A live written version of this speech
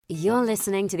You're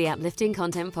listening to the Uplifting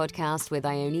Content Podcast with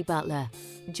Ione Butler.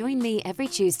 Join me every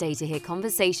Tuesday to hear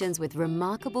conversations with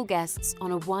remarkable guests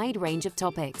on a wide range of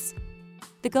topics.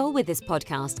 The goal with this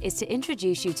podcast is to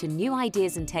introduce you to new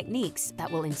ideas and techniques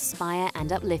that will inspire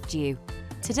and uplift you.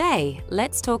 Today,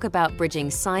 let's talk about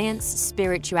bridging science,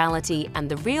 spirituality,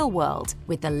 and the real world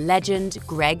with the legend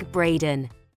Gregg Braden.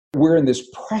 We're in this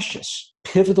precious,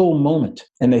 pivotal moment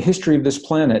in the history of this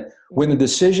planet when the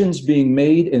decisions being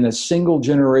made in a single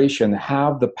generation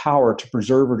have the power to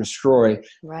preserve or destroy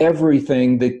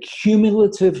everything, the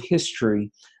cumulative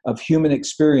history of human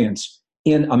experience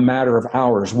in a matter of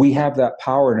hours. We have that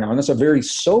power now, and that's a very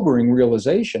sobering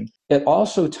realization. It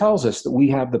also tells us that we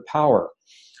have the power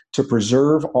to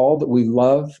preserve all that we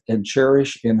love and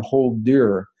cherish and hold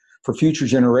dear for future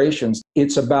generations.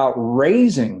 It's about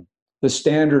raising the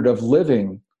standard of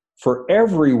living for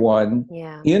everyone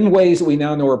in ways that we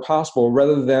now know are possible,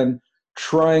 rather than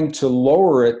trying to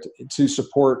lower it to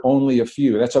support only a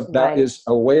few. That is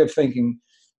a way of thinking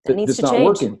that's not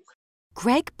working.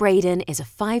 Gregg Braden is a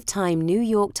 5-time New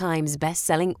York Times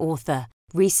best-selling author,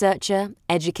 researcher,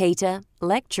 educator,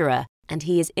 lecturer, and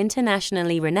he is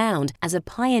internationally renowned as a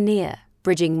pioneer,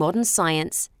 bridging modern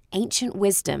science, ancient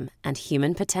wisdom, and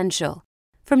human potential.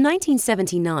 From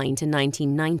 1979 to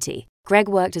 1990, Gregg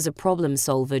worked as a problem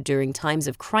solver during times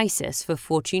of crisis for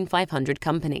Fortune 500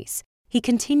 companies. He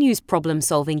continues problem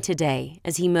solving today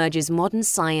as he merges modern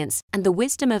science and the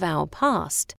wisdom of our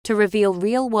past to reveal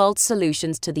real-world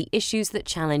solutions to the issues that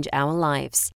challenge our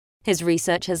lives. His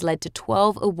research has led to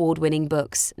 12 award-winning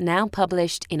books, now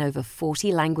published in over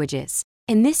 40 languages.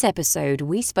 In this episode,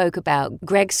 we spoke about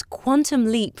Gregg's quantum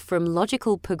leap from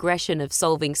logical progression of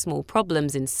solving small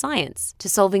problems in science to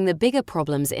solving the bigger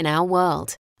problems in our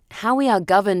world. How we are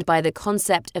governed by the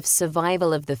concept of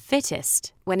survival of the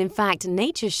fittest, when in fact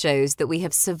nature shows that we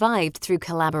have survived through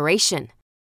collaboration.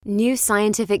 New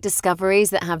scientific discoveries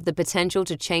that have the potential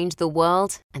to change the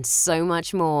world, and so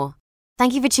much more.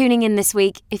 Thank you for tuning in this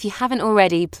week. If you haven't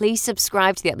already, please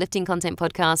subscribe to the Uplifting Content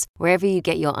Podcast wherever you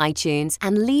get your iTunes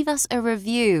and leave us a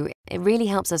review. It really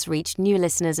helps us reach new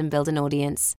listeners and build an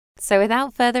audience. So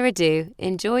without further ado,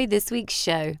 enjoy this week's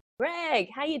show. Gregg,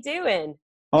 how you doing?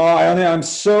 Oh, Ione, I'm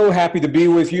so happy to be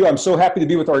with you. I'm so happy to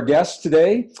be with our guests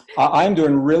today. I'm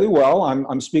doing really well.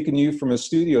 I'm speaking to you from a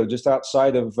studio just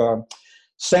outside of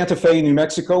Santa Fe, New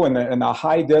Mexico, in the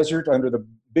high desert under the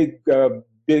big,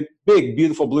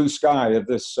 beautiful blue sky of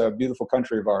this beautiful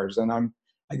country of ours. And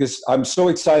I'm so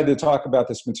excited to talk about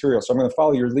this material. So I'm going to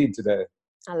follow your lead today.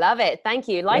 I love it. Thank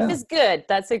you. Life is good.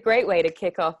 That's a great way to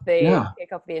kick off the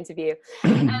interview.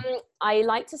 I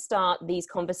like to start these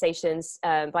conversations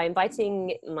by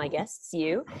inviting my guests,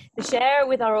 you, to share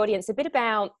with our audience a bit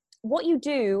about what you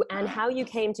do and how you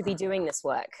came to be doing this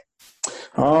work.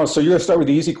 Oh, so you're going to start with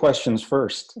the easy questions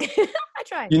first. I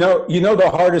try. You know,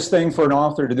 the hardest thing for an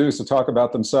author to do is to talk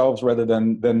about themselves rather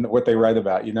than what they write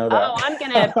about. You know that. Oh,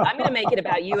 I'm gonna make it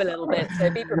about you a little bit. So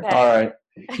be prepared. All right.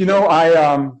 You know,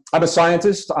 I'm a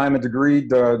scientist. I'm a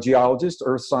degreed geologist,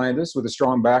 earth scientist with a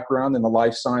strong background in the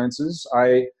life sciences.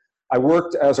 I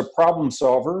worked as a problem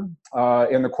solver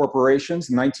in the corporations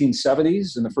in the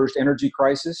 1970s, in the first energy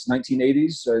crisis,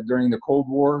 1980s, during the Cold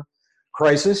War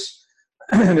crisis,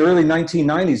 in the early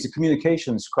 1990s, the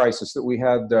communications crisis that we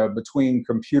had between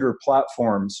computer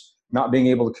platforms not being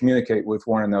able to communicate with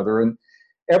one another. And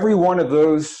every one of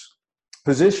those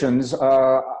positions,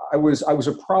 I was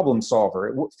a problem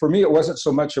solver. For me, it wasn't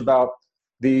so much about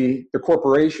the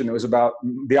corporation. It was about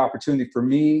the opportunity for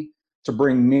me to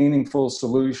bring meaningful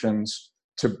solutions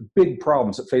to big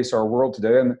problems that face our world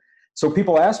today. And so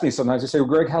people ask me sometimes, they say, well,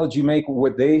 Gregg, how did you make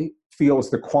what they feel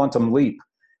is the quantum leap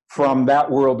from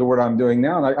that world to what I'm doing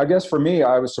now? And I guess for me,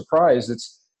 I was surprised.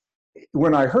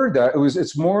 When I heard that,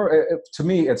 it's more, to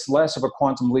me, it's less of a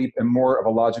quantum leap and more of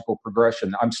a logical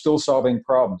progression. I'm still solving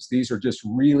problems. These are just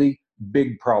really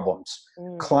big problems.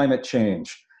 Climate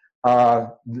change,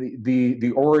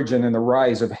 the origin and the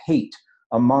rise of hate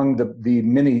among the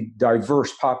many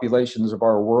diverse populations of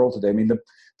our world today. I mean,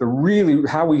 the really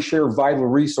how we share vital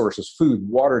resources, food,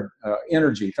 water,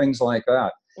 energy, things like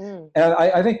that. And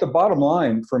I think the bottom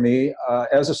line for me,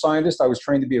 as a scientist, I was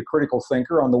trained to be a critical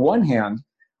thinker on the one hand.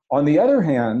 On the other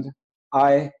hand,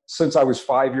 since I was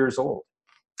 5 years old,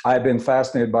 I've been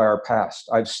fascinated by our past.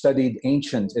 I've studied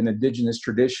ancient and indigenous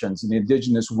traditions and the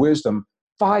indigenous wisdom,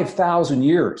 5,000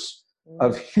 years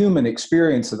of human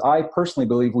experience that I personally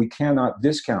believe we cannot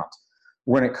discount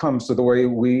when it comes to the way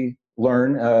we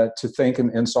learn to think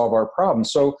and solve our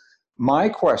problems. So my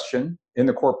question in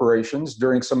the corporations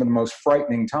during some of the most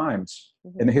frightening times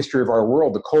in the history of our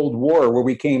world, the Cold War, where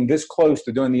we came this close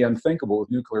to doing the unthinkable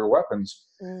with nuclear weapons,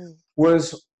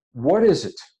 was what is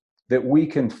it that we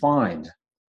can find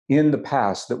in the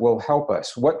past that will help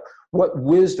us? What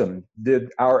wisdom did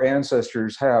our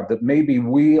ancestors have that maybe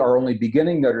we are only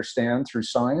beginning to understand through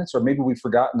science, or maybe we've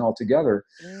forgotten altogether,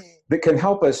 that can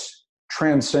help us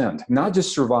transcend, not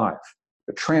just survive,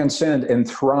 but transcend and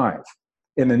thrive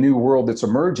in the new world that's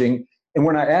emerging? And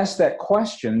when I asked that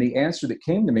question, the answer that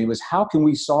came to me was, how can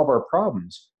we solve our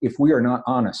problems if we are not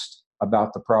honest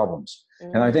about the problems?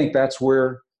 And I think that's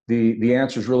where the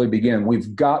answers really begin.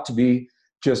 We've got to be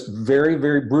just very,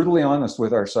 very brutally honest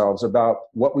with ourselves about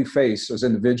what we face as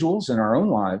individuals in our own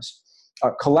lives,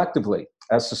 collectively,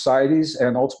 as societies,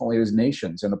 and ultimately as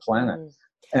nations and the planet.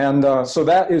 And so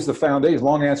that is the foundation.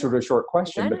 Long answer to a short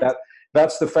question, but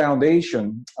that's the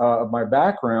foundation of my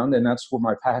background, and that's where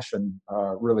my passion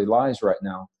really lies right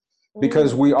now.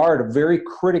 Because we are at a very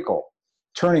critical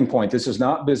turning point. This is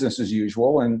not business as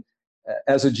usual. And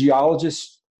as a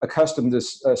geologist accustomed to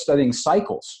studying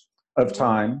cycles of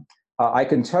time, I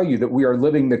can tell you that we are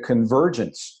living the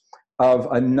convergence of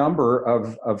a number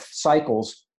of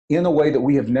cycles in a way that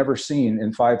we have never seen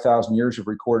in 5,000 years of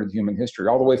recorded human history,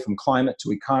 all the way from climate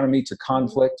to economy to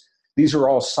conflict. These are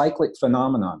all cyclic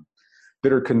phenomena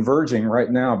that are converging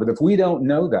right now. But if we don't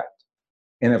know that,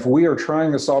 and if we are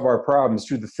trying to solve our problems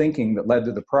through the thinking that led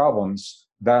to the problems,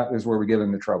 that is where we get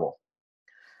into trouble.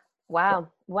 Wow.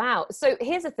 So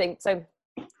here's the thing. So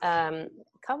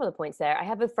couple of points there. I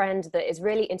have a friend that is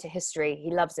really into history. He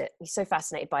loves it. He's so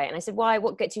fascinated by it. And I said, why?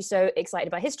 What gets you so excited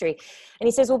about history? And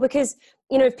he says, well, because,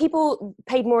 if people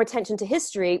paid more attention to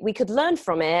history, we could learn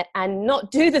from it and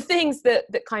not do the things that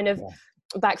kind of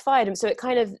backfired. And so it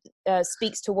kind of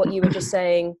speaks to what you were just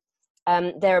saying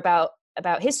there about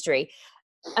history.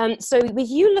 So with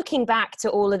you looking back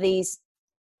to all of these,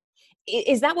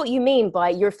 is that what you mean by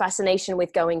your fascination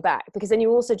with going back? Because then you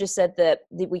also just said that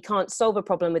we can't solve a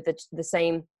problem with the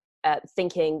same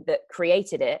thinking that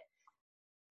created it.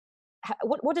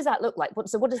 What does that look like?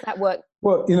 So what does that work?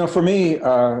 Well, for me,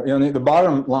 the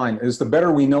bottom line is the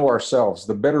better we know ourselves,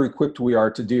 the better equipped we are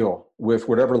to deal with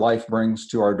whatever life brings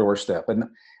to our doorstep.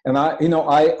 And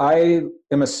I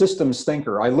am a systems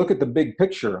thinker. I look at the big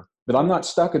picture, but I'm not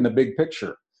stuck in the big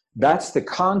picture. That's the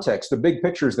context. The big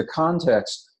picture is the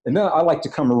context. And then I like to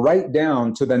come right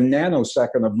down to the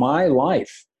nanosecond of my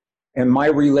life and my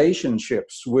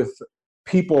relationships with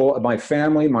people, my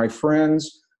family, my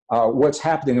friends, what's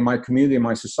happening in my community and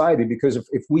my society. Because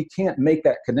if we can't make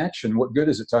that connection, what good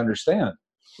is it to understand,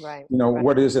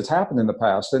 what it is that's happened in the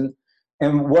past?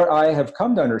 And what I have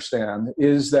come to understand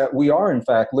is that we are, in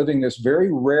fact, living this very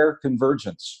rare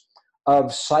convergence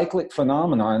of cyclic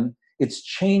phenomenon. It's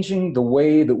changing the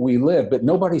way that we live, but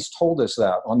nobody's told us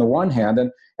that on the one hand.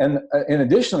 And in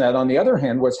addition to that, on the other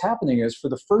hand, what's happening is for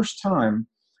the first time,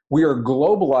 we are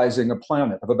globalizing a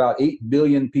planet of about 8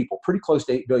 billion people, pretty close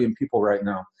to 8 billion people right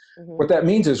now. What that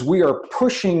means is we are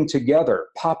pushing together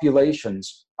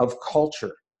populations of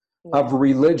culture, of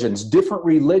religions. Different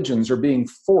religions are being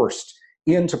forced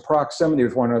into proximity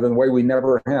with one another in a way we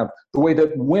never have. The way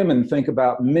that women think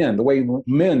about men, the way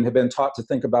men have been taught to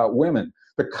think about women,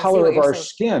 the color of our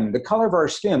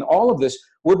skin, all of this,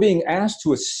 we're being asked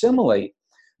to assimilate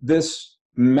this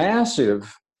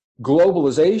massive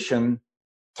globalization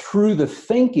through the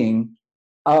thinking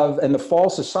of and the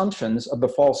false assumptions of the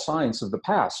false science of the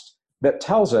past that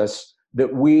tells us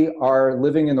that we are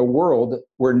living in a world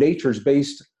where nature's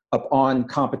based upon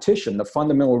competition, the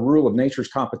fundamental rule of nature's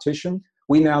competition.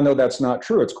 We now know that's not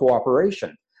true. It's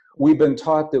cooperation. We've been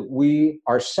taught that we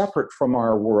are separate from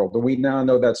our world, and we now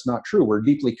know that's not true. We're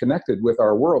deeply connected with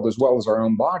our world as well as our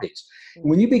own bodies.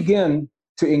 When you begin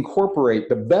to incorporate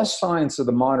the best science of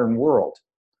the modern world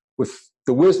with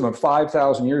the wisdom of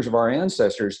 5,000 years of our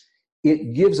ancestors,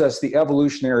 it gives us the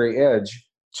evolutionary edge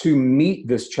to meet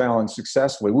this challenge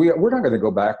successfully. We're not going to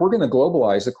go back. We're going to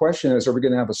globalize. The question is, are we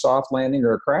going to have a soft landing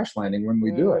or a crash landing when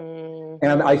we do it?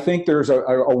 And I think there's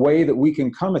a way that we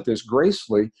can come at this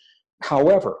gracefully.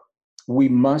 However, we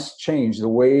must change the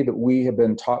way that we have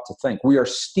been taught to think. We are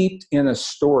steeped in a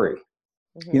story.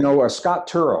 Scott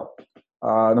Turow,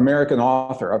 an American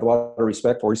author I have a lot of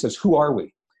respect for, he says, who are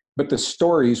we? But the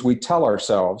stories we tell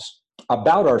ourselves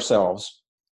about ourselves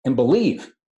and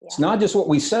believe. It's not just what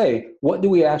we say. What do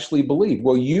we actually believe?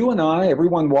 Well, you and I,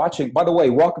 everyone watching, by the way,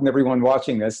 welcome everyone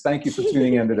watching this. Thank you for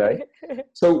tuning in today.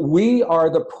 So we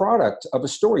are the product of a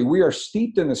story. We are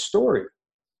steeped in a story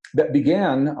that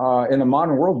began in the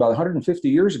modern world about 150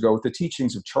 years ago with the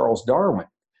teachings of Charles Darwin,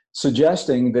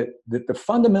 suggesting that the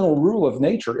fundamental rule of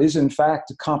nature is in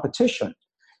fact competition,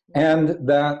 and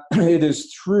that it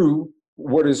is through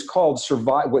what he called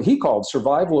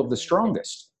survival of the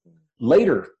strongest.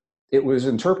 Later, it was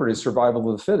interpreted as survival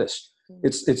of the fittest.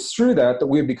 It's through that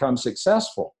we have become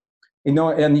successful. You know,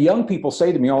 and young people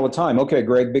say to me all the time, okay,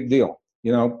 Greg, big deal.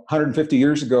 You know, 150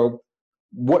 years ago,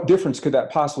 what difference could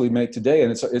that possibly make today?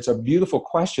 And it's a beautiful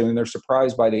question, and they're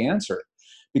surprised by the answer.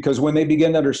 Because when they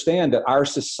begin to understand that our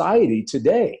society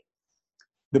today,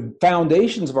 the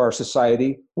foundations of our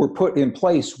society were put in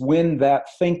place when that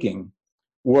thinking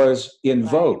was in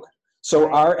vogue.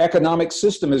 So our economic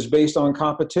system is based on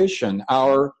competition.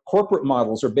 Our corporate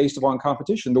models are based upon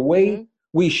competition. The way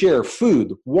we share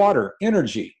food, water,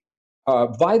 energy,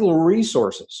 vital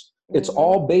resources, it's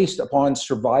all based upon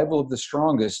survival of the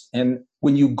strongest. And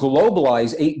when you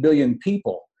globalize 8 billion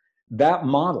people, that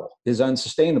model is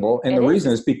unsustainable. And the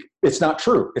reason is it's not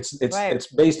true. It's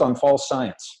based on false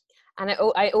science. And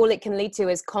all it can lead to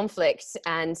is conflict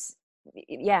and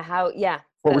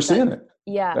we're seeing it.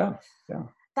 Yeah.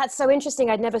 That's so interesting.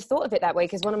 I'd never thought of it that way,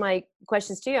 because one of my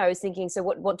questions too, I was thinking, so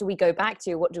what do we go back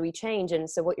to? What do we change? And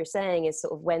so what you're saying is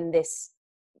sort of when this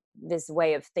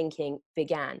way of thinking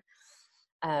began.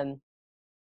 Well,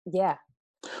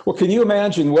 can you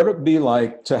imagine what it would be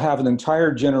like to have an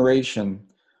entire generation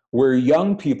where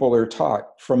young people are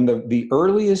taught from the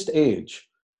earliest age,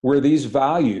 where these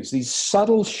values, these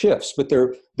subtle shifts, but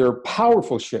they're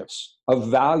powerful shifts of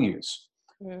values,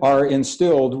 are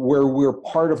instilled, where we're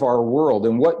part of our world,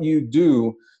 and what you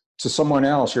do to someone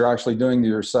else, you're actually doing to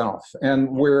yourself, and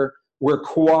where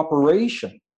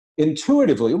cooperation,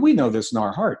 intuitively, we know this in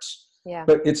our hearts,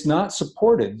 but it's not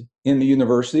supported in the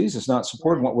universities, it's not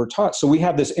supported in what we're taught. So we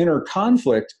have this inner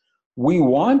conflict. We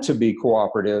want to be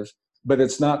cooperative, but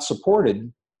it's not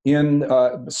supported in,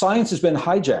 science has been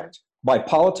hijacked by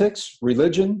politics,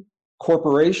 religion,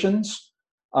 corporations,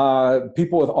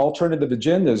 people with alternative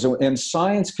agendas, and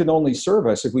science can only serve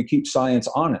us if we keep science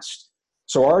honest.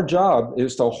 So our job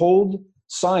is to hold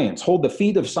the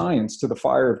feet of science to the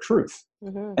fire of truth.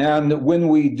 And when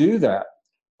we do that,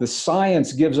 the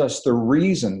science gives us the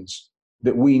reasons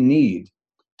that we need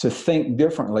to think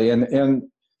differently. And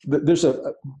there's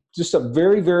just a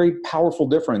very, very powerful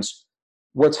difference.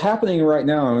 What's happening right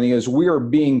now is we are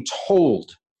being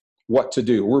told what to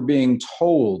do. We're being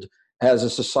told as a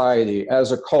society,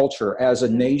 as a culture, as a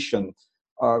nation.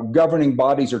 Governing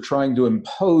bodies are trying to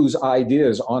impose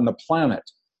ideas on the planet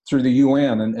through the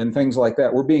UN and things like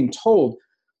that. We're being told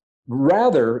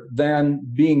rather than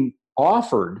being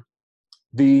offered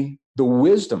the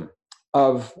wisdom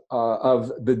of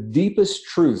the deepest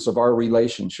truths of our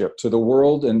relationship to the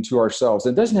world and to ourselves.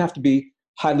 It doesn't have to be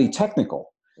highly technical.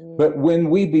 But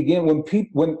when we begin,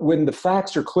 when the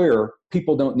facts are clear,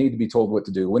 people don't need to be told what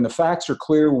to do. When the facts are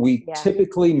clear, we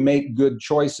typically make good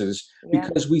choices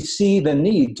because we see the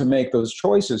need to make those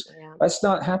choices. That's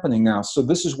not happening now. So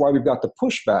this is why we've got the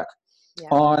pushback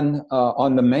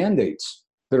on the mandates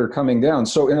that are coming down.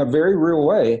 So in a very real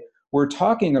way, we're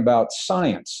talking about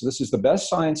science. This is the best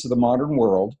science of the modern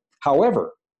world.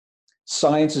 However,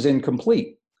 science is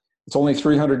incomplete. It's only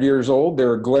 300 years old.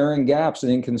 There are glaring gaps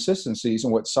and inconsistencies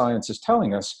in what science is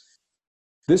telling us.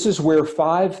 This is where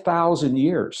 5,000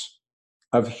 years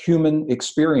of human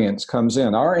experience comes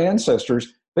in. Our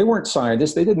ancestors, they weren't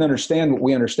scientists. They didn't understand what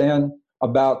we understand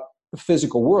about the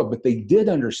physical world, but they did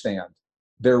understand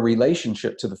their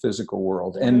relationship to the physical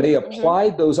world. And they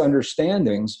applied those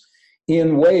understandings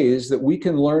in ways that we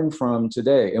can learn from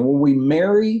today. And when we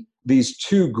marry these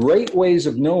two great ways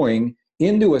of knowing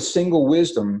into a single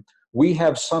wisdom, we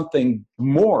have something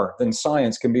more than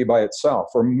science can be by itself,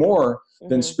 or more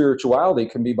than spirituality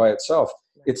can be by itself.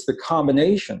 It's the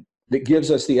combination that gives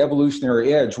us the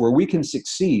evolutionary edge where we can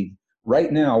succeed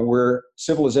right now, where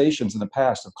civilizations in the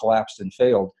past have collapsed and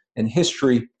failed. And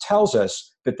history tells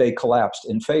us that they collapsed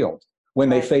and failed when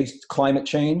they faced climate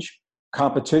change,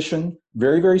 competition,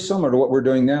 very, very similar to what we're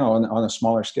doing now on a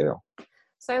smaller scale.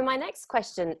 So my next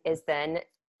question is then,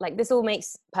 like, this all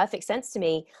makes perfect sense to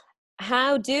me.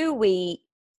 How do we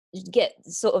get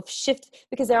sort of shift?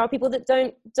 Because there are people that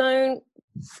don't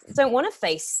want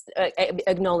to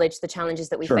acknowledge the challenges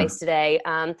that we face today.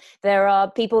 There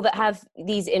are people that have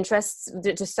these interests,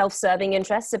 just self-serving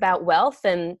interests about wealth,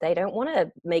 and they don't want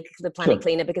to make the planet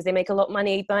cleaner because they make a lot of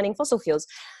money burning fossil fuels.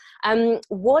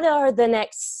 What are the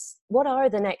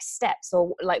next steps,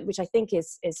 or like, which I think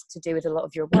is to do with a lot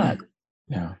of your work?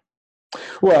 Yeah.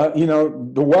 Well,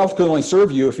 the wealth can only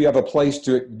serve you if you have a place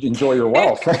to enjoy your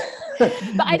wealth.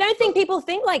 But I don't think people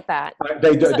think like that.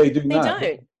 They do not.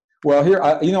 They don't. Well, here,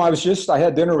 I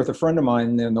had dinner with a friend of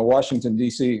mine in Washington,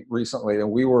 D.C. recently,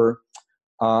 and we were,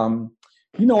 you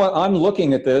know what, I'm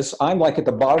looking at this. I'm like at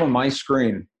the bottom of my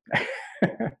screen.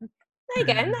 There you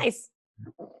go. Nice.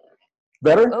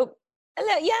 Better? Oh,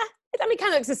 yeah. It only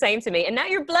kind of looks the same to me. And now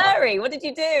you're blurry. What did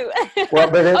you do? Well,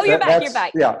 but Oh, you're back. You're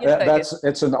back. Yeah, You're focused.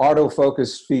 it's an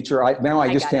autofocus feature.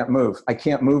 I just can't move. I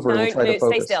can't move, or it'll try to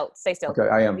focus. Stay still. Okay,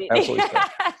 I am absolutely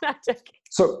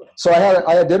still. So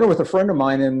I had dinner with a friend of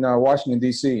mine in Washington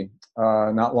D.C.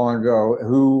 Not long ago,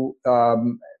 who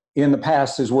in the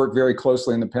past has worked very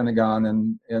closely in the Pentagon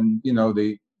and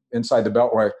the inside the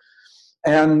Beltway,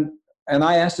 and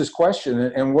I asked this question,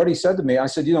 and what he said to me, I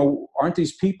said, aren't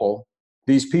these people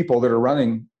that are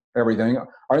running everything,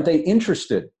 aren't they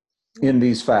interested in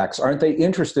these facts? Aren't they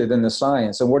interested in the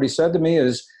science? And what he said to me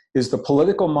is the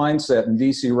political mindset in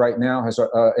DC right now has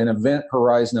an event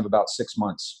horizon of about 6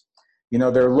 months.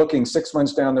 They're looking 6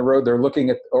 months down the road. They're looking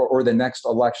at or the next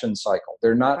election cycle.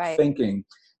 They're not thinking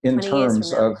in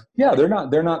terms of they're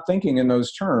not thinking in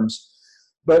those terms.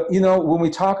 But when we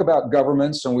talk about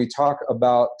governments and we talk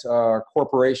about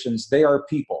corporations, they are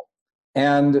people.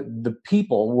 And the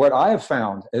people, what I have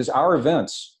found is our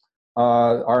events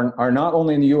are not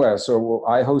only in the U.S. So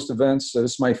I host events.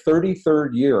 This is my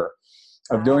 33rd year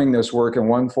of doing this work in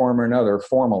one form or another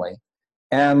formally.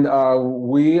 And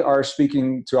we are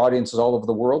speaking to audiences all over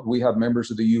the world. We have members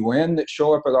of the UN that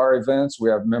show up at our events. We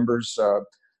have members,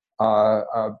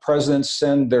 presidents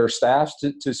send their staffs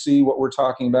to see what we're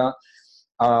talking about.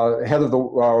 Head of the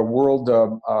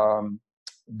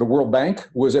World Bank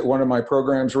was at one of my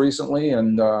programs recently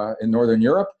in Northern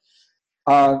Europe.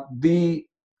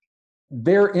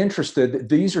 They're interested.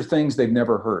 These are things they've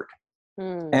never heard.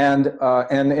 And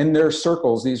in their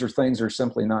circles, these are things that are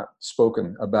simply not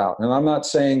spoken about. And I'm not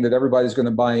saying that everybody's going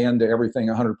to buy into everything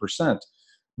 100%.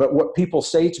 But what people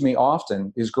say to me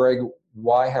often is, Gregg,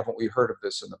 why haven't we heard of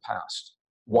this in the past?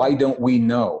 Why don't we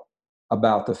know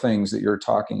about the things that you're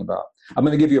talking about? I'm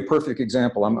going to give you a perfect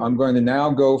example. I'm going to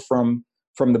now go from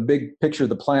the big picture of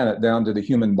the planet down to the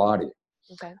human body.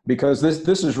 Okay. Because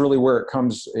this is really where it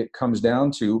comes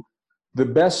down to. The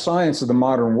best science of the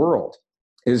modern world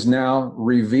is now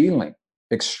revealing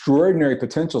extraordinary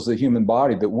potentials of the human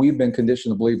body that we've been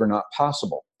conditioned to believe are not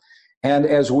possible. And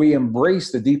as we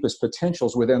embrace the deepest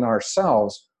potentials within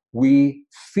ourselves, we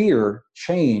fear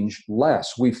change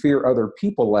less. We fear other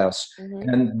people less.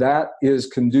 And that is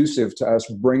conducive to us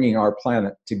bringing our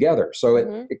planet together. So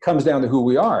it comes down to who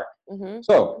we are.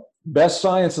 So best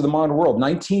science of the modern world,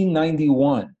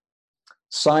 1991.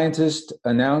 Scientists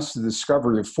announced the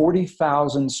discovery of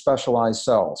 40,000 specialized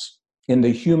cells in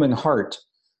the human heart.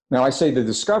 Now, I say the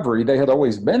discovery, they had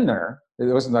always been there. It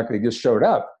wasn't like they just showed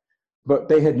up, but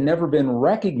they had never been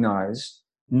recognized.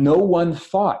 No one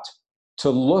thought to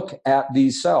look at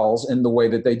these cells in the way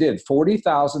that they did.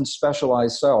 40,000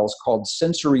 specialized cells called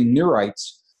sensory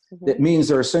neurites. That means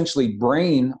they're essentially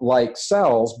brain-like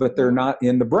cells, but they're not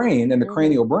in the brain, in the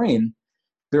cranial brain.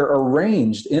 They're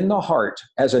arranged in the heart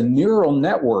as a neural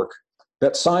network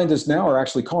that scientists now are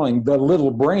actually calling the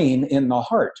little brain in the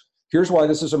heart. Here's why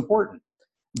this is important.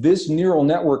 This neural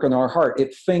network in our heart,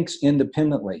 it thinks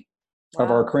independently of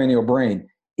our cranial brain.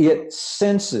 It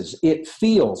senses, it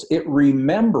feels, it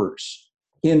remembers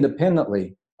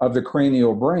independently of the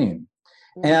cranial brain.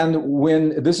 And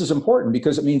when this is important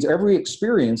because it means every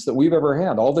experience that we've ever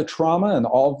had, all the trauma and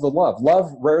all the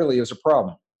love rarely is a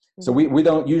problem. So we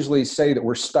don't usually say that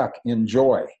we're stuck in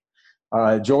joy.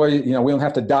 Joy, we don't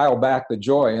have to dial back the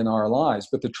joy in our lives,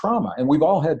 but the trauma, and we've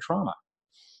all had trauma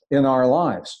in our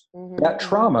lives. That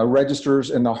trauma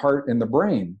registers in the heart and the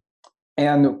brain.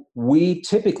 And we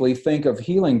typically think of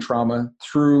healing trauma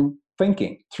through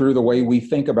thinking, through the way we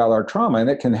think about our trauma, and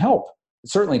it can help. It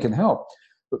certainly can help.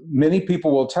 But many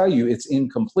people will tell you it's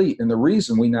incomplete. And the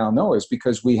reason we now know is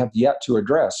because we have yet to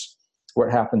address what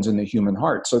happens in the human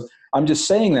heart. So I'm just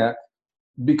saying that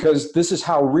because this is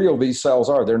how real these cells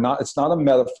are. It's not a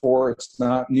metaphor. It's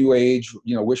not new age,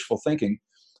 wishful thinking.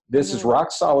 This is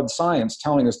rock solid science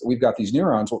telling us that we've got these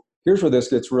neurons. Well, here's where this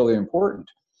gets really important,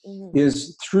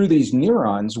 is through these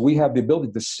neurons, we have the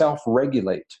ability to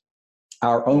self-regulate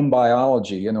our own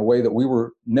biology in a way that we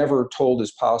were never told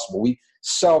is possible. We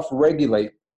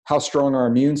self-regulate how strong our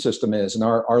immune system is and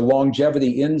our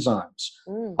longevity enzymes,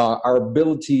 our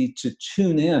ability to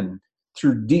tune in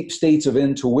through deep states of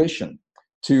intuition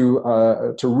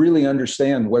to really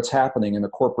understand what's happening in the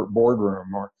corporate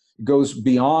boardroom, or it goes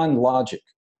beyond logic.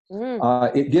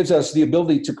 It gives us the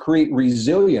ability to create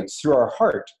resilience through our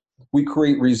heart. We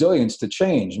create resilience to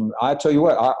change. And I tell you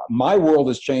what, my world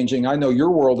is changing. I know your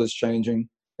world is changing,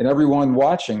 and everyone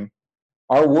watching,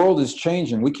 our world is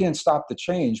changing. We can't stop the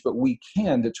change, but we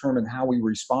can determine how we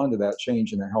respond to that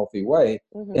change in a healthy way.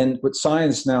 And what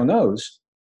science now knows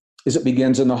is it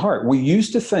begins in the heart. We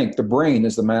used to think the brain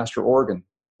is the master organ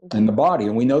in the body,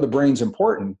 and we know the brain's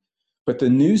important, But the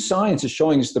new science is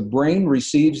showing us the brain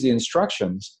receives the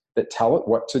instructions that tell it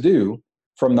what to do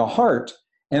from the heart,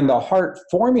 and the heart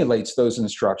formulates those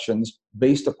instructions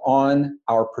based upon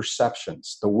our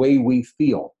perceptions, the way we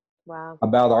feel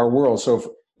about our world.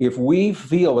 So if we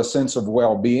feel a sense of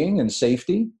well-being and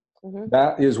safety,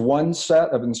 that is one set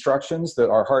of instructions that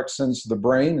our heart sends to the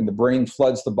brain, and the brain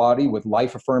floods the body with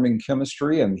life-affirming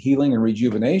chemistry and healing and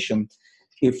rejuvenation.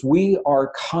 If we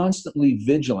are constantly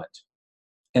vigilant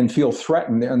and feel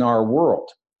threatened in our world,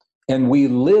 and we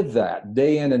live that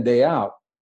day in and day out,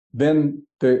 then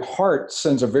the heart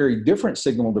sends a very different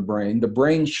signal to the brain. The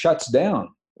brain shuts down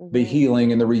the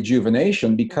healing and the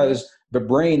rejuvenation because the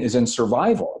brain is in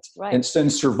survival. And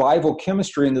sends survival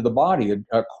chemistry into the body,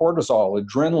 cortisol,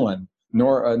 adrenaline,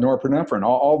 norepinephrine,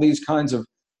 all these kinds of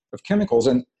chemicals.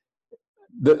 And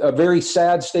a very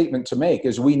sad statement to make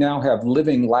is we now have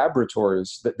living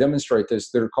laboratories that demonstrate this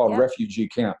that are called refugee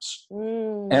camps.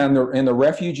 And the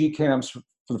refugee camps, for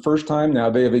the first time now,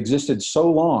 they have existed so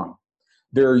long.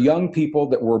 There are young people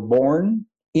that were born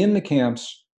in the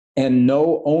camps and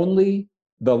know only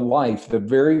the life, the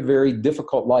very, very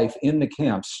difficult life in the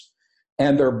camps.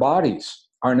 And their bodies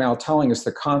are now telling us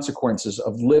the consequences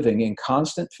of living in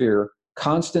constant fear,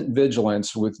 constant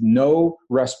vigilance with no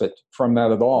respite from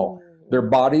that at all. Their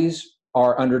bodies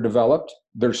are underdeveloped.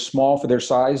 They're small for their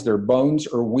size. Their bones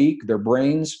are weak. Their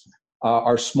brains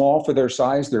are small for their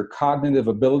size. Their cognitive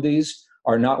abilities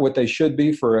are not what they should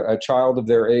be for a child of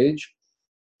their age.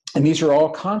 And these are all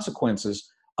consequences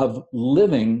of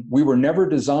living. We were never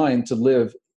designed to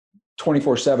live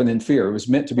 24/7 in fear. It was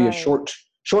meant to be a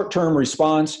short-term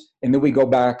response, and then we go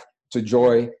back to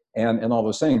joy and all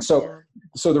those things.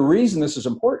 So the reason this is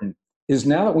important is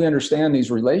now that we understand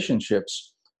these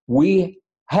relationships, we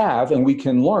have and we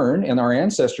can learn, and our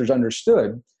ancestors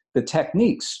understood the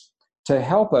techniques to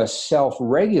help us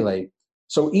self-regulate.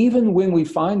 So even when we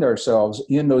find ourselves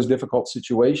in those difficult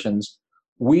situations,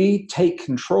 we take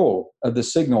control of the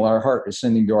signal our heart is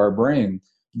sending to our brain.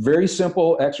 Very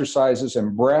simple exercises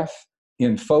in breath,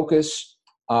 in focus,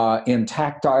 in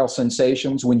tactile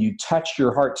sensations. When you touch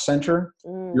your heart center,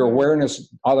 your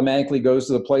awareness automatically goes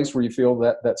to the place where you feel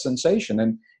that sensation.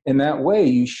 And in that way,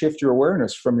 you shift your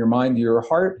awareness from your mind to your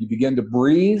heart. You begin to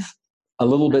breathe a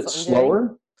little bit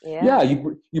slower.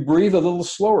 You breathe a little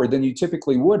slower than you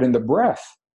typically would. And the breath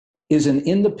is an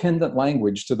independent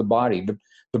language to the body.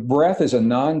 The breath is a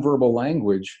nonverbal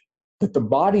language that the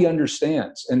body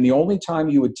understands. And the only time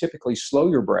you would typically slow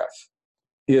your breath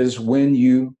is when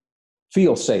you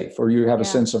feel safe or you have a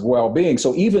sense of well-being.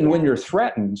 So even when you're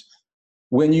threatened,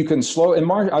 when you can slow, and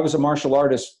I was a martial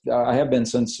artist, I have been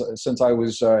since I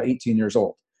was 18 years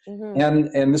old.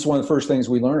 And this is one of the first things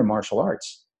we learn in martial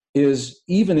arts is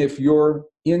even if you're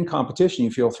in competition,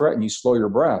 you feel threatened, you slow your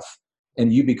breath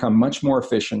and you become much more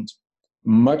efficient,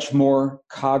 much more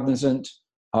cognizant.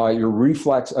 Your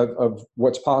reflex of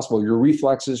what's possible, your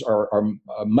reflexes are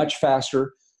much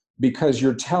faster because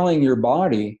you're telling your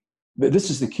body that this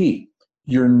is the key.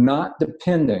 You're not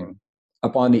depending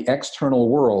upon the external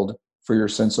world for your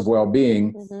sense of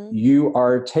well-being. You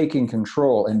are taking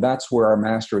control, and that's where our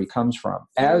mastery comes from.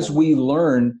 As we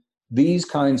learn these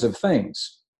kinds of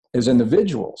things as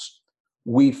individuals,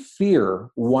 we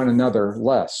fear one another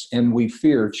less, and we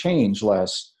fear change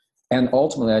less. And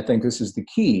ultimately, I think this is the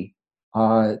key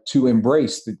to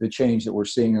embrace the change that we're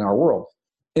seeing in our world.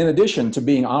 In addition to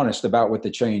being honest about what the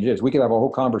change is, we could have a whole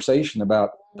conversation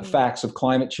about the facts of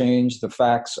climate change, the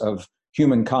facts of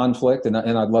human conflict, and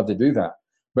I'd love to do that.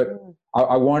 But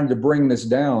I wanted to bring this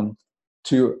down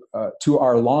to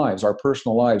our lives, our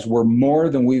personal lives. We're more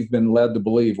than we've been led to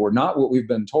believe. We're not what we've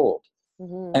been told.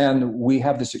 And we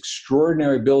have this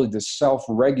extraordinary ability to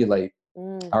self-regulate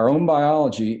our own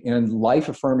biology in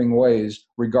life-affirming ways,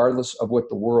 regardless of what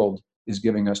the world is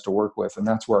giving us to work with. And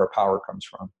that's where our power comes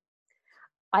from.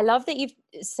 I love that you've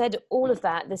said all of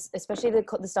that, especially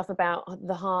the stuff about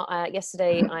the heart.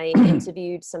 Yesterday, I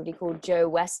interviewed somebody called Joe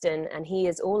Weston, and he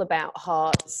is all about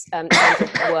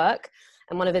heart-centered work.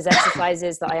 And one of his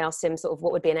exercises that I asked him, sort of,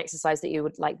 what would be an exercise that you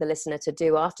would like the listener to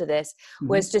do after this,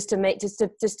 was just to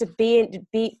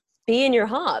be in your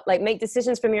heart, like make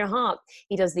decisions from your heart.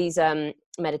 He does these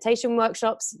meditation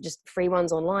workshops, just free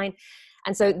ones online.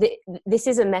 And so this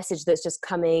is a message that's just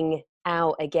coming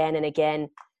out again and again.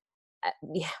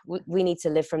 We need to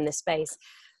live from this space.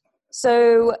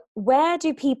 So where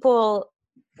do people,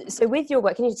 so with your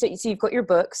work, so you've got your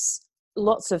books,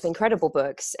 lots of incredible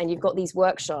books, and you've got these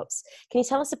workshops. Can you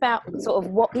tell us about sort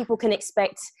of what people can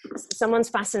expect? Someone's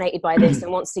fascinated by this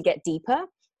and wants to get deeper.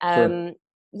 Sure.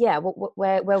 Yeah,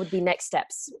 where would be next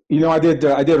steps? You know, I did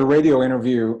a radio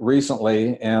interview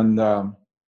recently, and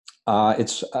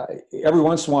It's every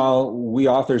once in a while, we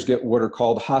authors get what are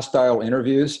called hostile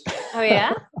interviews. Oh,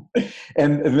 yeah?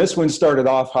 And this one started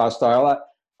off hostile.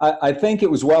 I think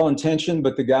it was well-intentioned,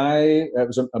 but the guy, it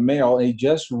was a male, and he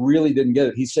just really didn't get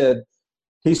it. He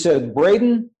said,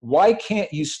 Braden, why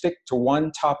can't you stick to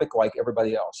one topic like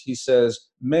everybody else? He says,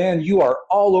 man, you are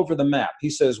all over the map. He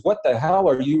says, what the hell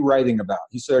are you writing about?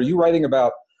 He said, are you writing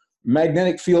about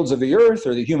magnetic fields of the earth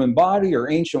or the human body or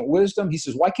ancient wisdom? He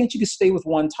says, why can't you just stay with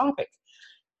one topic?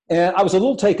 And I was a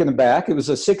little taken aback. It was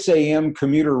a 6 a.m.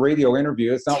 commuter radio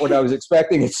interview. It's not what I was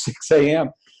expecting at 6 a.m.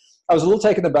 I was a little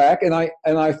taken aback, and I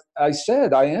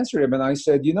answered him, and I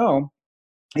said,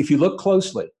 if you look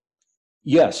closely,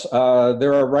 yes,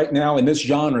 there are right now in this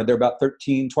genre, there are about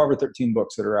 12 or 13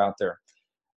 books that are out there.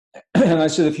 And I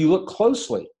said, if you look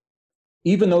closely,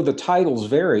 even though the titles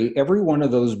vary, every one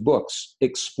of those books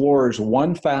explores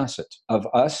one facet of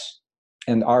us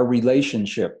and our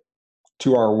relationship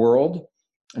to our world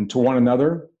and to one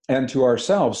another and to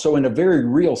ourselves. So in a very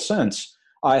real sense,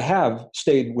 I have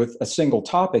stayed with a single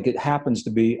topic. It happens to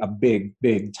be a big,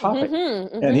 big topic.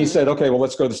 And he said, okay, well,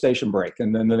 let's go to station break.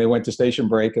 And then they went to station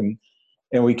break, and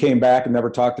we came back and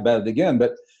never talked about it again.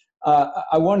 But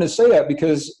I wanted to say that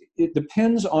because it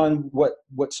depends on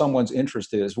what someone's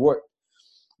interest is.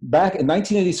 Back in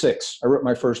 1986, I wrote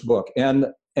my first book, and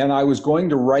I was going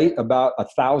to write about a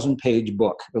 1,000-page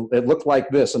book. It looked like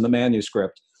this in the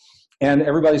manuscript. And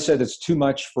everybody said it's too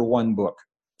much for one book.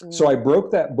 So I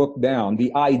broke that book down,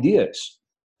 the ideas,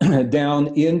 down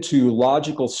into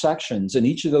logical sections, and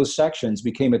each of those sections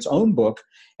became its own book,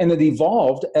 and it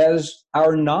evolved as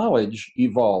our knowledge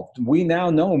evolved. We now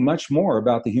know much more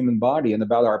about the human body and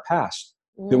about our past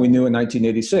than we knew in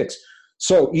 1986.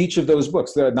 So each of those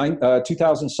books,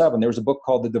 2007, there was a book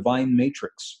called The Divine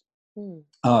Matrix,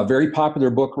 very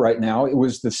popular book right now. It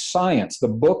was the science, the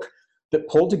book that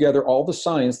pulled together all the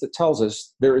science that tells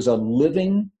us there is a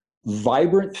living,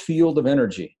 vibrant field of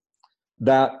energy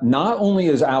that not only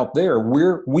is out there,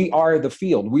 we are the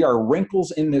field. We are wrinkles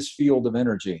in this field of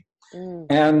energy.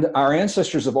 And our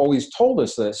ancestors have always told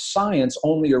us this. Science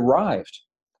only arrived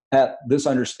at this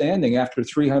understanding after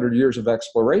 300 years of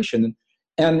exploration.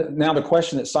 And now the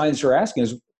question that scientists are asking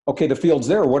is, okay, the field's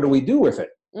there, what do we do with it?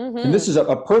 And this is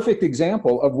a perfect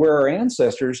example of where our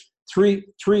ancestors,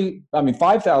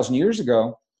 5,000 years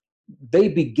ago, they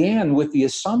began with the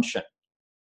assumption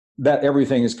that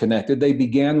everything is connected. They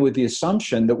began with the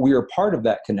assumption that we are part of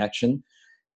that connection.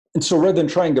 And so rather than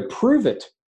trying to prove it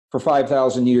for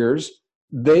 5,000 years,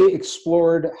 they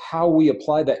explored how we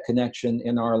apply that connection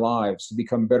in our lives to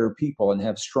become better people and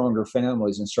have stronger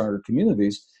families and stronger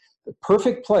communities. The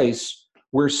perfect place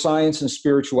where science and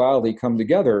spirituality come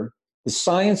together. The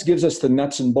science gives us the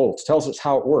nuts and bolts, tells us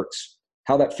how it works,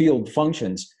 how that field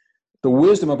functions. The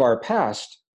wisdom of our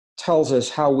past tells us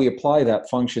how we apply that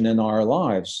function in our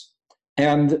lives.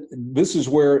 And this is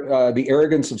where the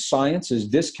arrogance of science is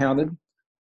discounted,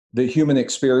 the human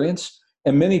experience.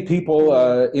 And many people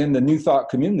in the New Thought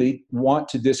community want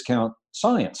to discount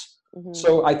science.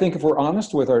 So I think if we're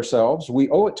honest with ourselves, we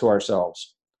owe it to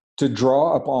ourselves to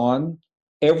draw upon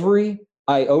every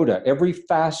iota, every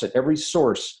facet, every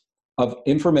source of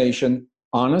information,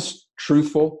 honest,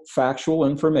 truthful, factual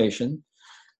information,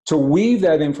 to weave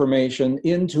that information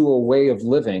into a way of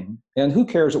living. And who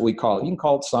cares what we call it? You can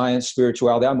call it science,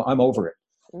 spirituality. I'm over it.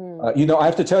 I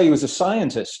have to tell you, as a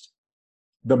scientist,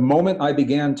 the moment I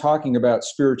began talking about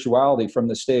spirituality from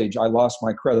the stage, I lost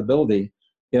my credibility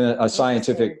in a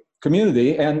scientific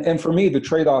community. And for me, the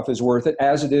trade-off is worth it,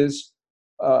 as it is.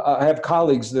 I have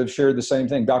colleagues that have shared the same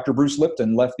thing. Dr. Bruce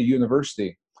Lipton left the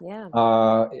university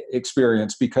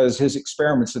experience because his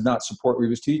experiments did not support what he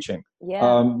was teaching.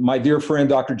 My dear friend,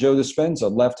 Dr. Joe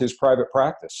Dispenza, left his private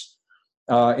practice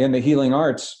in the healing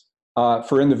arts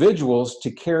for individuals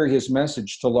to carry his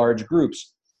message to large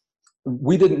groups.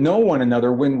 We didn't know one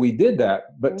another when we did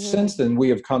that, but since then we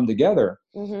have come together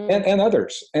and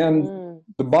others. And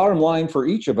the bottom line for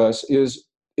each of us is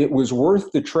it was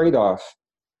worth the trade-off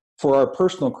for our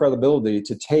personal credibility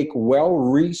to take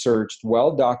well-researched,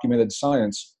 well-documented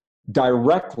science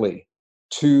directly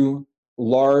to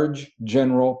large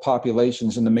general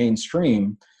populations in the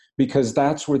mainstream, because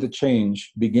that's where the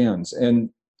change begins.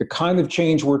 And the kind of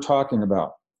change we're talking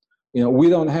about, we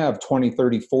don't have 20,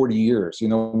 30, 40 years.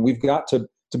 We've got to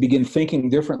begin thinking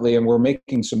differently, and we're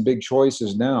making some big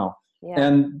choices now.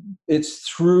 And it's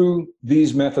through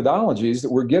these methodologies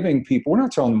that we're giving people, we're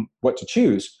not telling them what to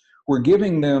choose. We're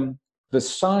giving them the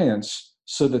science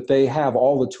so that they have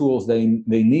all the tools they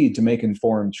need to make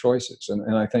informed choices.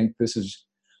 And I think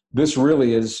this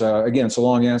really is, again, it's a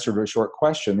long answer to a short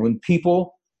question. When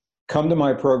people come to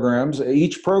my programs,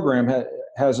 each program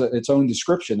has its own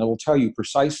description. It will tell you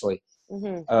precisely.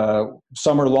 Mm-hmm.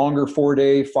 Some are longer,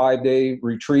 4-day, 5-day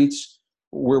retreats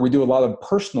where we do a lot of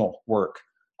personal work.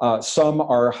 Some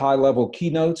are high-level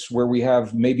keynotes where we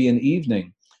have maybe an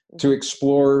evening to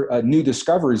explore new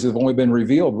discoveries that have only been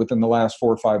revealed within the last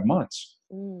 4 or 5 months.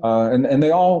 And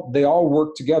they all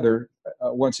work together,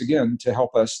 once again, to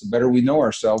help us. The better we know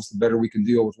ourselves, the better we can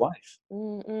deal with life.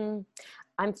 Mm-mm.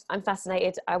 I'm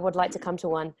fascinated. I would like to come to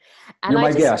one. And You're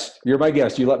my guest. You're my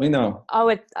guest. You let me know. Oh,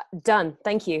 it's done.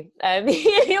 Thank you.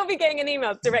 You'll be getting an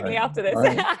email directly after this.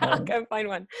 I'll go and find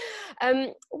one.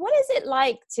 What is it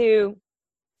like to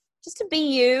just to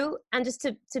be you and just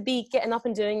to be getting up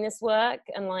and doing this work?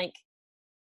 And like,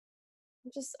 I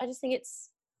just think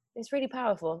it's really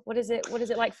powerful. What is it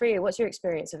like for you? What's your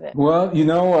experience of it? Well,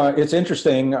 it's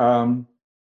interesting. I'm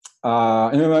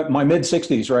in my mid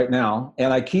 60s right now,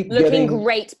 and I keep looking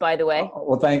great, by the way.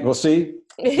 We'll see.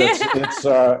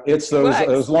 It's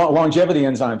those longevity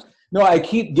enzymes. No, I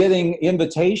keep getting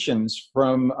invitations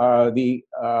from the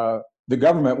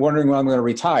government wondering when I'm going to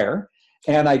retire,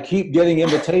 and I keep getting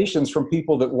invitations from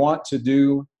people that want to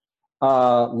do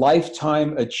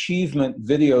lifetime achievement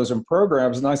videos and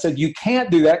programs. And I said, you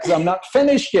can't do that because I'm not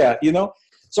finished yet.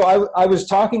 So I was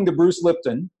talking to Bruce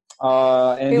Lipton.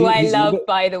 And who I love,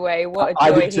 by the way. What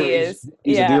a joy he is.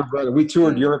 He's a dear brother. We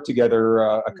toured Europe together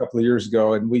a couple of years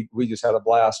ago, and we just had a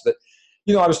blast. But,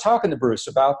 I was talking to Bruce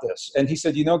about this, and he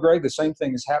said, Greg, the same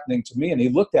thing is happening to me. And he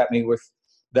looked at me with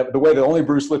the way that only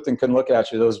Bruce Lipton can look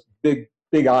at you, those big,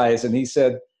 big eyes. And he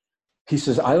says,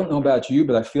 I don't know about you,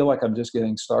 but I feel like I'm just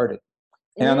getting started.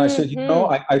 And I said,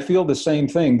 I feel the same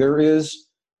thing.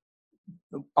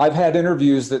 I've had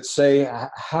interviews that say,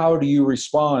 how do you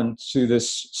respond to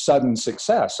this sudden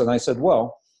success? And I said,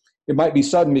 well, it might be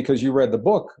sudden because you read the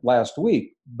book last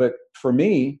week. But for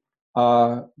me,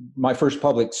 my first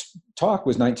public talk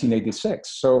was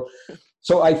 1986.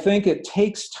 So I think it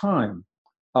takes time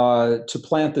to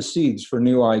plant the seeds for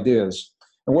new ideas.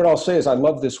 And what I'll say is I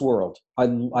love this world.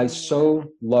 I so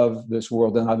love this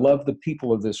world, and I love the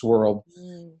people of this world.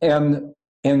 And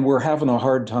we're having a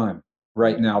hard time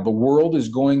right now. The world is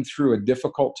going through a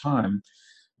difficult time,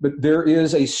 but there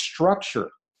is a structure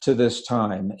to this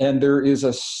time, and there is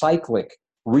a cyclic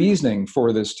reasoning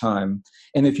for this time.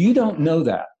 And if you don't know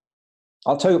that,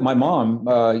 I'll tell you what my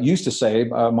mom used to say.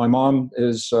 My mom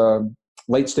is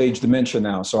late stage dementia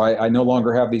now, so I no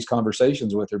longer have these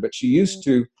conversations with her, but she used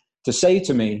to say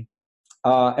to me,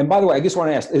 and by the way, I just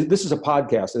want to ask, this is a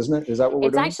podcast, isn't it? Is that what we're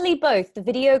doing? It's actually both. The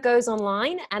video goes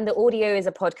online and the audio is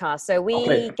a podcast. So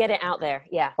we get it out there.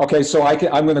 Yeah. Okay. So I'm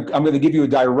going to give you a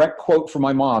direct quote from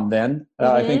my mom then.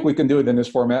 I think we can do it in this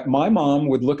format. My mom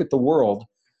would look at the world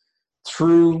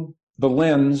through the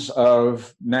lens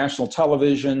of national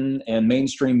television and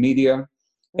mainstream media,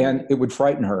 and it would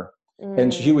frighten her.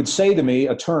 And she would say to me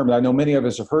a term that I know many of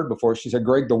us have heard before. She said,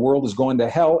 Greg, the world is going to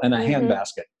hell in a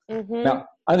handbasket. Now,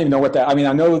 I don't even know what that, I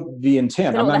know the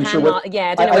intent. I'm not sure what.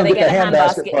 Yeah, I don't know where they get the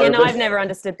handbasket. I've never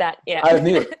understood that. Yeah. I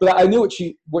knew it. But I knew what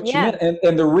she meant.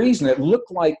 And the reason it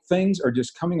looked like things are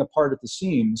just coming apart at the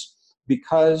seams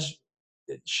because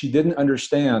she didn't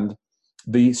understand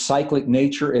the cyclic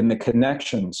nature and the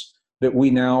connections that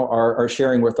we now are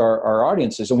sharing with our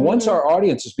audiences. And once our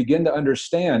audiences begin to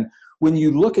understand, when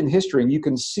you look in history and you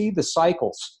can see the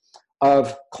cycles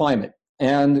of climate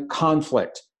and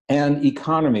conflict and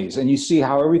economies, and you see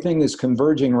how everything is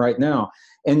converging right now,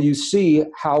 and you see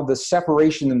how the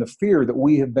separation and the fear that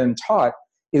we have been taught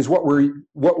is what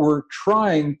we're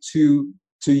trying to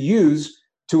use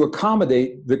to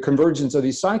accommodate the convergence of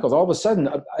these cycles. All of a sudden,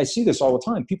 I see this all the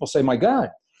time. People say, my God,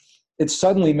 it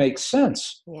suddenly makes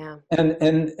sense. Yeah. And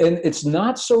it's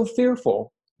not so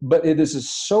fearful, but it is a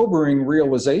sobering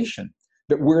realization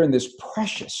that we're in this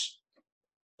precious,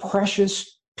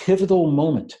 pivotal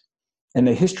moment in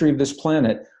the history of this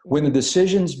planet when the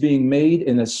decisions being made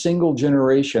in a single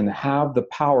generation have the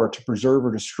power to preserve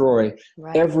or destroy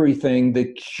everything, the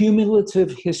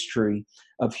cumulative history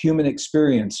of human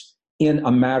experience in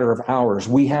a matter of hours.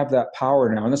 We have that power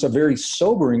now, and that's a very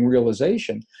sobering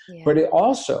realization. Yeah. But it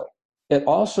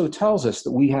also tells us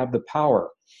that we have the power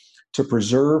to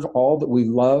preserve all that we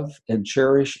love and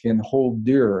cherish and hold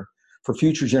dear for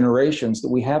future generations, that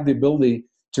we have the ability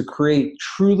to create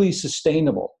truly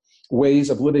sustainable ways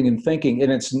of living and thinking.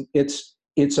 And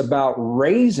it's about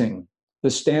raising the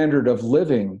standard of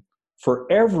living for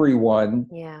everyone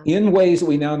in ways that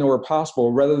we now know are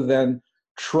possible, rather than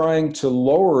trying to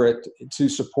lower it to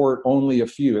support only a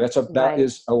few. That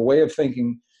is a way of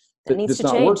thinking that's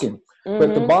not working.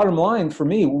 But the bottom line for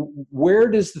me, where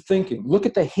does the thinking, look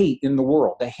at the hate in the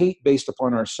world, the hate based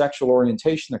upon our sexual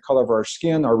orientation, the color of our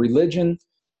skin, our religion.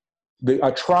 the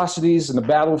atrocities in the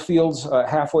battlefields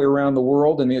halfway around the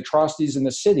world and the atrocities in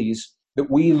the cities that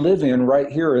we live in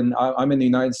right here. And I'm in the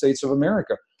United States of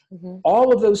America. Mm-hmm.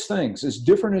 All of those things, as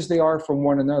different as they are from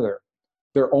one another,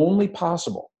 they're only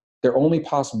possible. They're only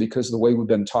possible because of the way we've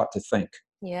been taught to think.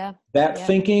 Yeah. That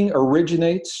thinking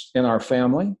originates in our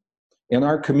family, in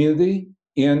our community,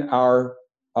 in our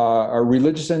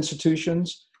religious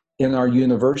institutions, in our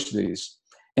universities.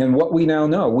 And what we now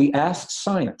know, we ask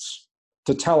science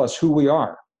to tell us who we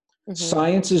are. Mm-hmm.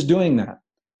 Science is doing that.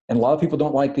 And a lot of people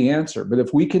don't like the answer. But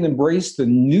if we can embrace the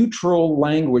neutral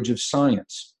language of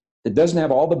science, it doesn't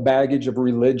have all the baggage of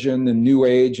religion and New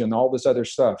Age and all this other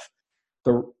stuff.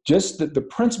 The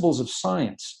principles of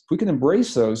science, if we can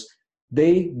embrace those,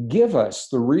 they give us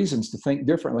the reasons to think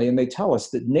differently. And they tell us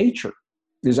that nature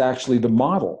is actually the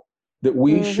model that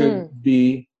we should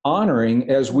be honoring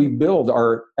as we build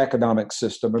our economic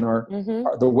system and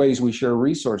the ways we share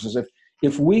resources.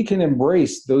 If we can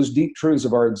embrace those deep truths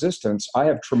of our existence, I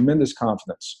have tremendous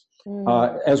confidence.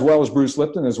 As well as Bruce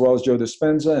Lipton, as well as Joe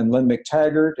Dispenza and Lynn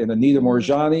McTaggart and Anita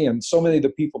Moorjani and so many of the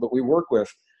people that we work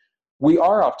with, we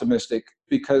are optimistic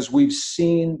because we've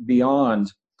seen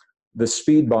beyond the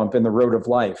speed bump in the road of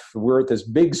life. We're at this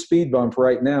big speed bump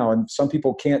right now, and some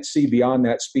people can't see beyond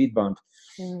that speed bump.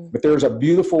 But there's a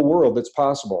beautiful world that's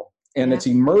possible, and it's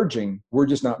emerging. We're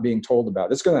just not being told about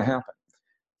it. It's going to happen.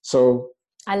 So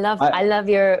I love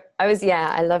your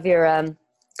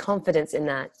confidence in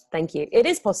that. Thank you. It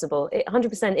is possible. It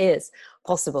 100% is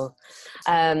possible.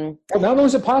 Well, not only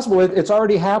is it possible, it's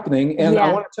already happening. And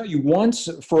I want to tell you, once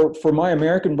for my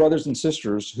American brothers and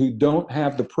sisters who don't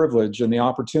have the privilege and the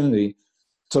opportunity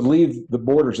to leave the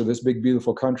borders of this big,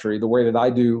 beautiful country the way that I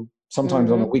do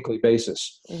sometimes on a weekly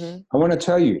basis, I want to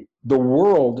tell you, the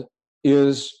world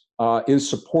is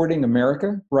supporting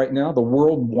America right now. The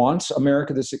world wants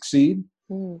America to succeed,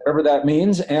 whatever that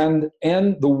means. And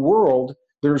the world,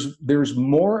 there's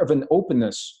more of an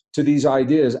openness to these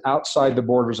ideas outside the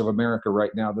borders of America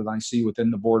right now than I see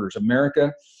within the borders.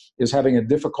 America is having a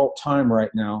difficult time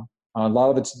right now. A lot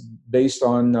of it's based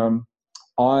on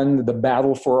the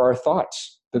battle for our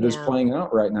thoughts that is playing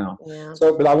out right now.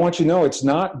 So, but I want you to know, it's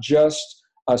not just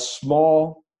a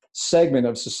small segment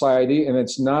of society, and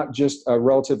it's not just a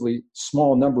relatively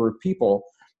small number of people.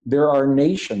 There are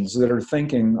nations that are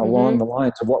thinking along the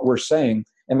lines of what we're saying,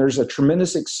 and there's a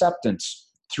tremendous acceptance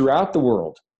throughout the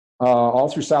world, all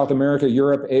through South America,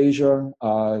 Europe, Asia,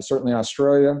 certainly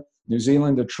Australia, New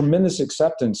Zealand, a tremendous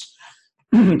acceptance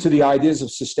to the ideas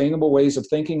of sustainable ways of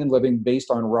thinking and living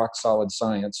based on rock-solid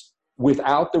science,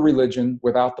 without the religion,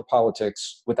 without the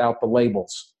politics, without the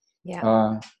labels.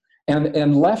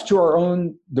 And left to our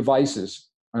own devices.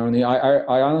 I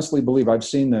honestly believe, I've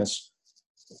seen this,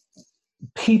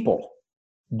 people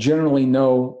generally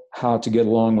know how to get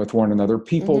along with one another.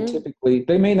 People typically,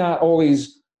 they may not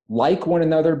always like one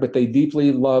another, but they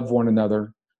deeply love one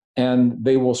another, and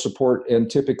they will support. And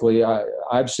typically,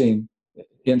 I've seen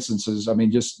instances, I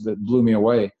mean, just that blew me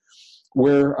away,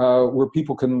 where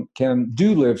people can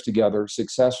live together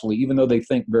successfully, even though they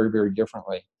think very, very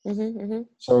differently.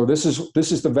 So this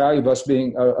is the value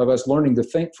of us learning to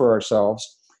think for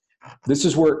ourselves. This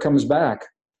is where it comes back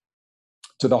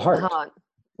to the heart.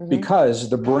 Because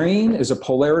the brain is a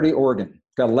polarity organ.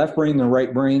 It's got a left brain and a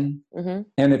right brain.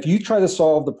 And if you try to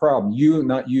solve the problem,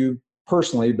 not you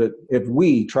personally, but if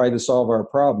we try to solve our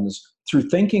problems through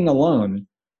thinking alone,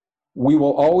 we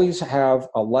will always have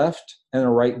a left and a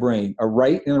right brain, a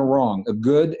right and a wrong, a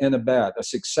good and a bad, a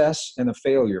success and a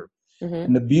failure.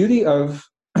 And the beauty of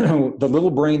the little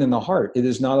brain in the heart, it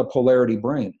is not a polarity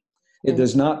brain. It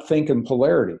does not think in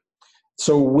polarity.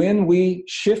 So when we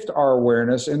shift our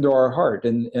awareness into our heart,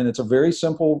 and it's a very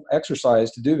simple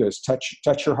exercise to do this,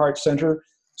 touch your heart center,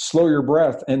 slow your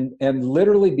breath, and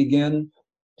literally begin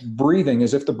breathing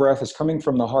as if the breath is coming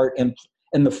from the heart.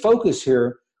 And the focus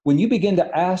here, when you begin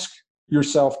to ask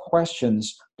yourself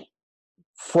questions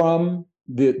from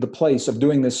the place of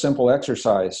doing this simple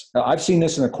exercise. Now, I've seen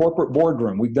this in a corporate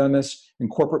boardroom. We've done this in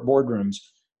corporate boardrooms.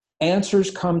 Answers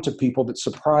come to people that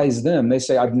surprise them. They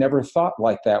say, I've never thought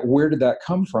like that. Where did that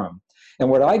come from? And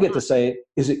what I get to say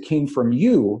is it came from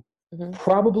you,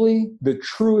 probably the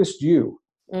truest you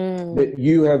that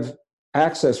you have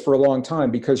accessed for a long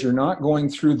time, because you're not going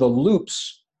through the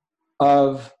loops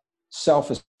of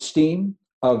self-esteem,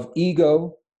 of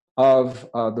ego, of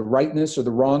the rightness or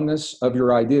the wrongness of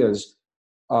your ideas.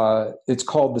 It's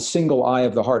called the single eye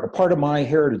of the heart. A part of my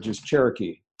heritage is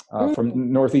Cherokee,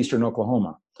 from northeastern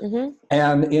Oklahoma.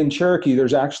 And in Cherokee,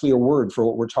 there's actually a word for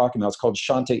what we're talking about. It's called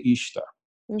Shante Ishta.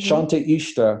 Shante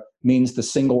Ishta means the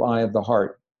single eye of the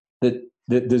heart, that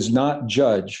does not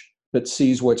judge, but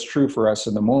sees what's true for us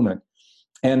in the moment.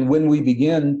 And when we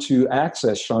begin to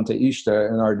access Shanta Ishta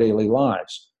in our daily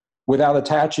lives without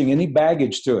attaching any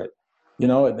baggage to it, you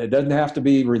know, it doesn't have to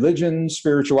be religion,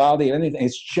 spirituality, anything.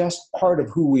 It's just part of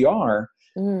who we are.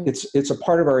 It's a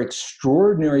part of our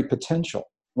extraordinary potential.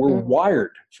 We're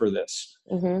wired for this.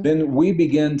 Then we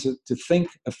begin to think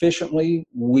efficiently.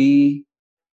 We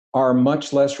are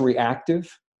much less reactive.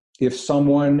 If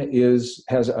someone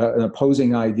has an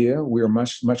opposing idea, we are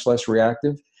much less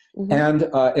reactive. And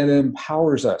it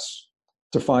empowers us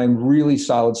to find really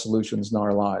solid solutions in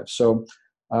our lives. So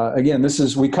again,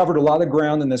 we covered a lot of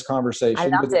ground in this conversation. I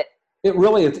loved it.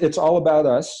 It's all about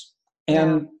us.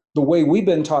 And the way we've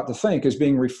been taught to think is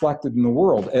being reflected in the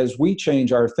world. As we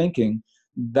change our thinking,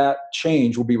 that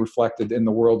change will be reflected in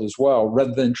the world as well,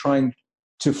 rather than trying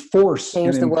to force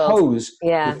and impose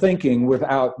the thinking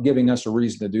without giving us a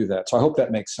reason to do that. So I hope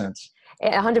that makes sense.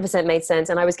 It 100% made sense.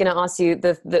 And I was going to ask you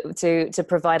to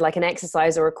provide like an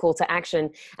exercise or a call to action.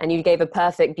 And you gave a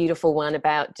perfect, beautiful one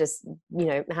about just, you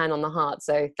know, hand on the heart.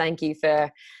 So thank you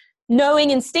for knowing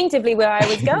instinctively where I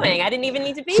was going. I didn't even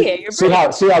need to be here. You're see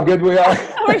how good we are?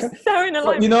 We're so in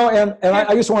alignment. You know, and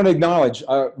I just want to acknowledge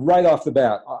right off the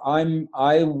bat,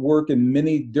 I work in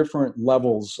many different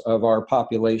levels of our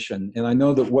population. And I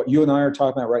know that what you and I are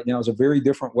talking about right now is a very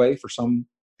different way for some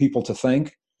people to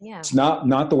think. Yeah. It's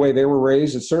not the way they were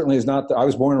raised. It certainly is not. I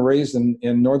was born and raised in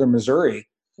northern Missouri,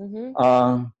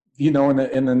 you know, in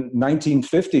the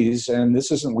 1950s,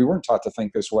 and we weren't taught to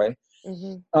think this way.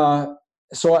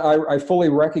 So I fully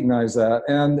recognize that,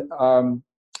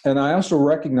 and I also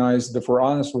recognize that if we're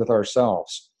honest with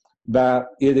ourselves, that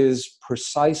it is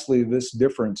precisely this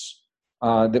difference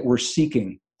that we're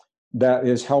seeking that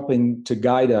is helping to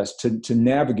guide us to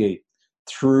navigate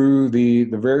through the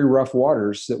very rough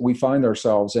waters that we find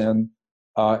ourselves in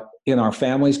our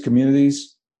families,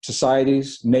 communities,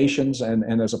 societies, nations,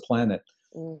 and as a planet.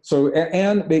 So,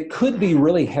 and it could be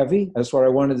really heavy. That's what I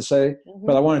wanted to say.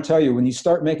 But I want to tell you, when you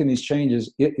start making these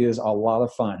changes, it is a lot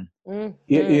of fun.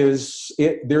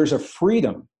 There's a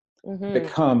freedom that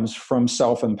comes from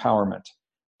self-empowerment.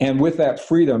 And with that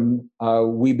freedom,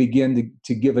 we begin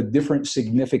to give a different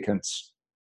significance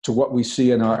to what we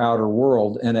see in our outer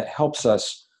world. And it helps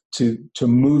us to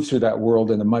move through that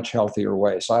world in a much healthier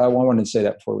way. So I wanted to say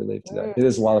that before we leave today. It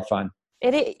is a lot of fun.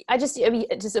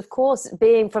 Just of course,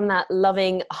 being from that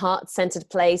loving, heart-centered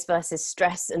place versus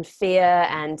stress and fear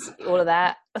and all of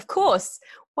that, of course,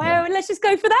 let's just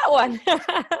go for that one.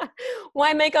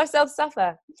 Why make ourselves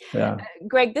suffer?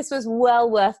 Gregg, this was well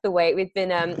worth the wait. We've been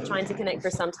trying to connect for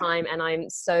some time, and I'm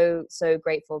so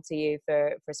grateful to you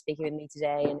for speaking with me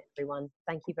today, and everyone.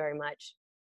 Thank you very much.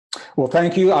 Well,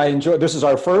 thank you. I enjoyed. This is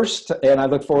our first, and I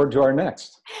look forward to our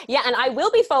next. Yeah, and I will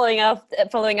be following up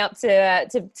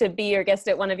to be your guest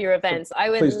at one of your events. I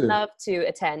would love to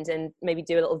attend and maybe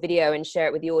do a little video and share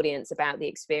it with the audience about the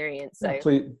experience. So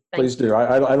please do.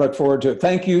 I look forward to it.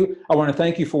 Thank you. I want to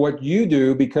thank you for what you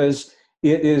do, because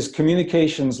it is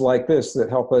communications like this that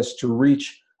help us to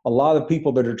reach a lot of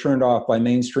people that are turned off by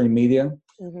mainstream media.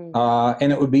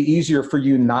 And it would be easier for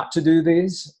you not to do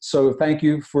these. So thank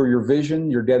you for your vision,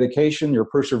 your dedication, your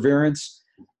perseverance,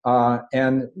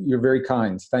 and you're very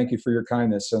kind. Thank you for your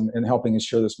kindness and helping us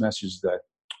share this message today.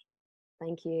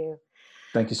 Thank you.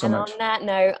 Thank you so much. On that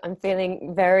note, I'm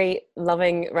feeling very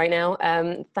loving right now.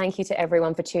 Thank you to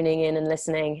everyone for tuning in and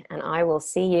listening. And I will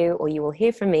see you, or you will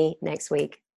hear from me next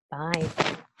week. Bye.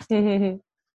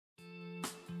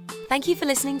 Thank you for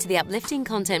listening to the Uplifting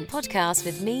Content Podcast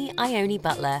with me, Ione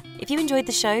Butler. If you enjoyed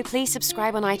the show, please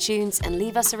subscribe on iTunes and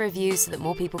leave us a review so that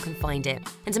more people can find it.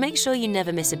 And to make sure you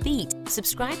never miss a beat,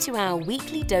 subscribe to our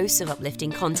weekly dose of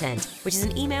uplifting content, which is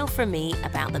an email from me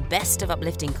about the best of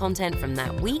uplifting content from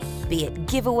that week, be it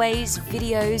giveaways,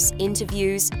 videos,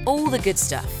 interviews, all the good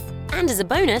stuff. And as a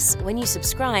bonus, when you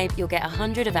subscribe, you'll get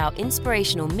 100 of our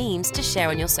inspirational memes to share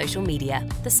on your social media.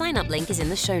 The sign-up link is in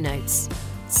the show notes.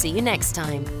 See you next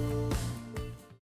time.